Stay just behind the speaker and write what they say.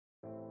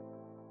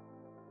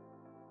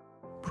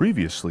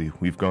Previously,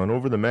 we've gone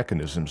over the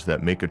mechanisms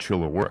that make a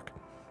chiller work,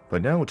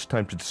 but now it's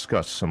time to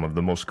discuss some of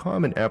the most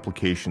common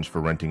applications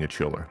for renting a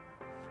chiller.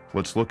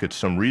 Let's look at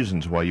some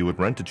reasons why you would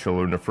rent a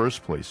chiller in the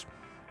first place,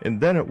 and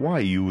then at why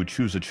you would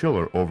choose a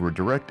chiller over a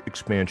direct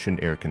expansion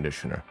air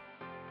conditioner.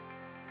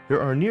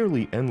 There are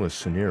nearly endless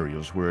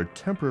scenarios where a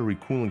temporary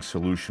cooling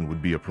solution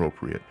would be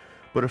appropriate,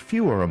 but a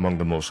few are among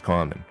the most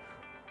common.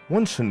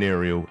 One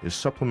scenario is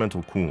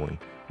supplemental cooling,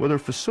 whether a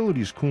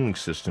facility's cooling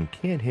system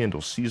can't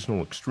handle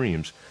seasonal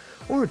extremes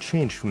or a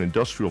change to an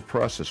industrial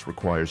process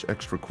requires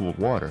extra cooled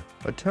water.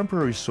 A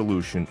temporary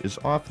solution is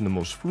often the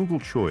most frugal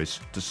choice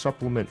to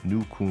supplement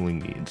new cooling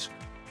needs.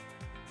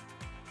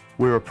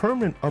 Where a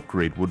permanent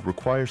upgrade would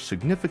require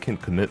significant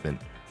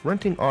commitment,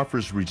 renting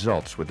offers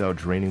results without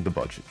draining the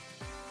budget.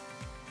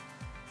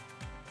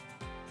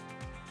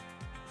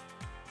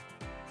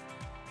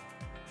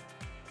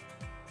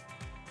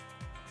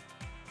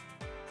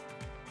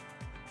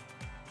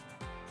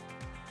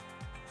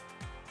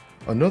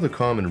 Another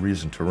common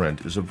reason to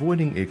rent is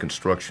avoiding a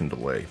construction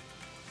delay.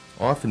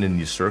 Often in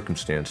these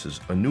circumstances,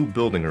 a new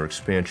building or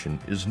expansion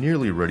is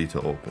nearly ready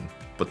to open,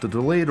 but the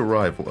delayed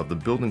arrival of the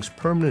building's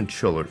permanent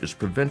chiller is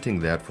preventing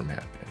that from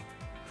happening.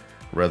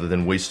 Rather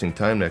than wasting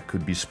time that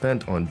could be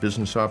spent on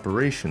business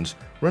operations,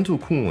 rental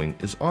cooling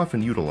is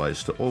often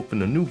utilized to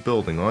open a new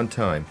building on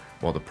time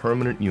while the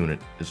permanent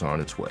unit is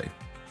on its way.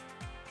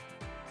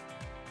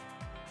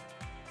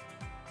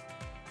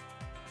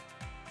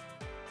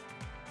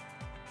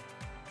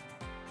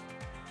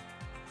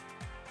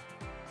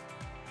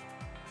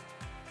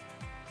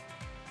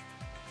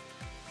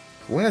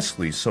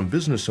 Lastly, some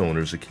business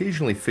owners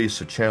occasionally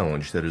face a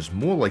challenge that is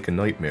more like a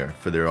nightmare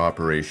for their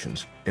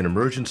operations: an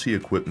emergency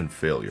equipment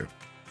failure.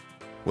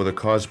 Whether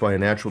caused by a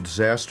natural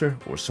disaster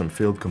or some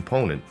failed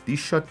component, these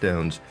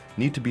shutdowns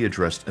need to be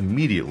addressed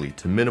immediately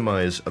to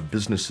minimize a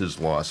business's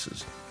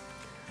losses.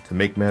 To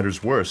make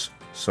matters worse,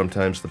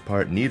 sometimes the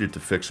part needed to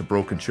fix a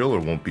broken chiller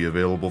won't be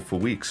available for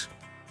weeks.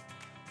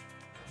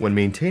 When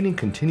maintaining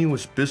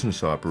continuous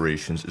business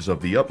operations is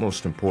of the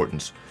utmost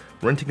importance,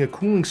 renting a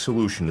cooling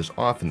solution is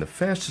often the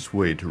fastest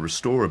way to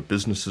restore a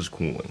business's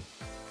cooling.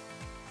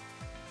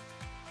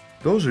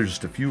 Those are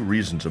just a few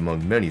reasons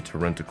among many to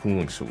rent a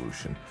cooling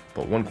solution,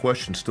 but one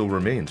question still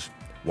remains: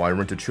 why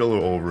rent a chiller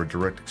over a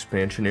direct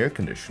expansion air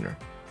conditioner?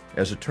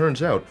 As it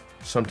turns out,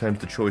 sometimes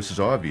the choice is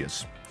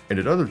obvious, and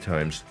at other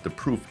times the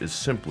proof is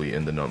simply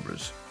in the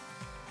numbers.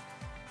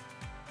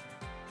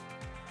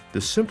 The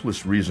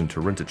simplest reason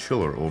to rent a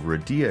chiller over a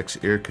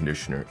DX air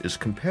conditioner is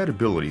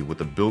compatibility with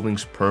the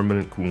building's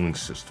permanent cooling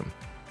system.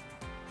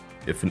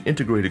 If an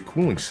integrated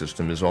cooling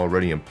system is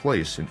already in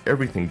place and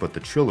everything but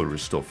the chiller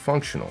is still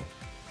functional,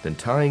 then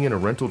tying in a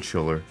rental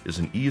chiller is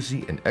an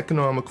easy and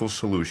economical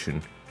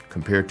solution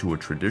compared to a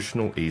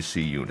traditional AC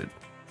unit.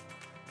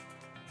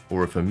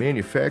 Or if a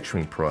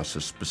manufacturing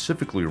process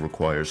specifically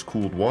requires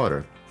cooled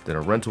water, then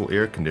a rental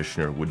air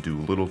conditioner would do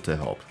little to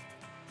help.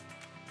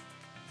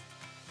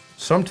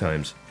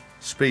 Sometimes,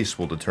 space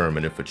will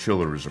determine if a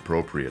chiller is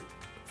appropriate.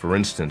 For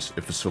instance,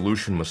 if a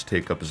solution must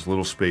take up as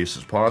little space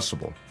as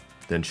possible,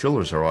 then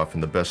chillers are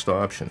often the best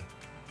option.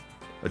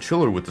 A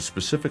chiller with a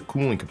specific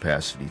cooling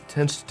capacity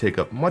tends to take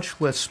up much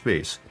less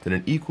space than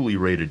an equally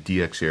rated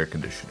DX air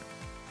conditioner.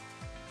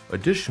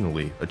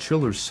 Additionally, a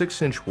chiller's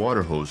 6-inch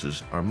water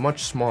hoses are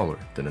much smaller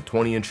than the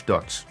 20-inch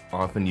ducts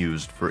often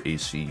used for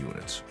AC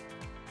units.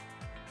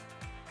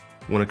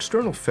 When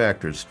external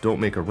factors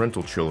don't make a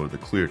rental chiller the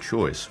clear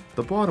choice,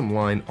 the bottom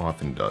line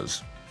often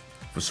does.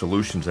 For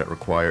solutions that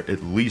require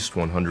at least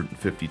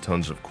 150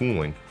 tons of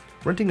cooling,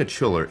 renting a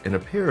chiller and a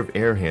pair of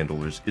air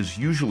handlers is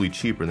usually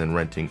cheaper than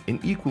renting an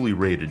equally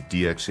rated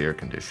DX air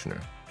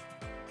conditioner.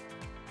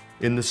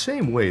 In the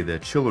same way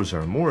that chillers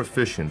are more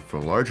efficient for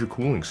larger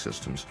cooling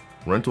systems,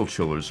 rental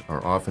chillers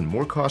are often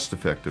more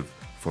cost-effective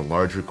for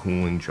larger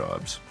cooling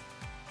jobs.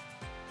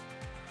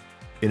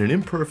 In an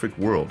imperfect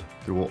world,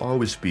 there will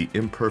always be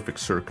imperfect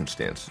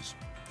circumstances.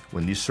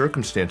 When these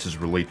circumstances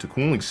relate to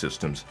cooling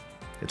systems,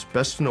 it's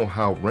best to know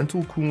how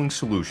rental cooling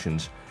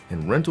solutions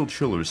and rental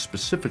chillers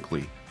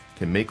specifically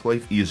can make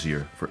life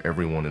easier for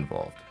everyone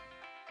involved.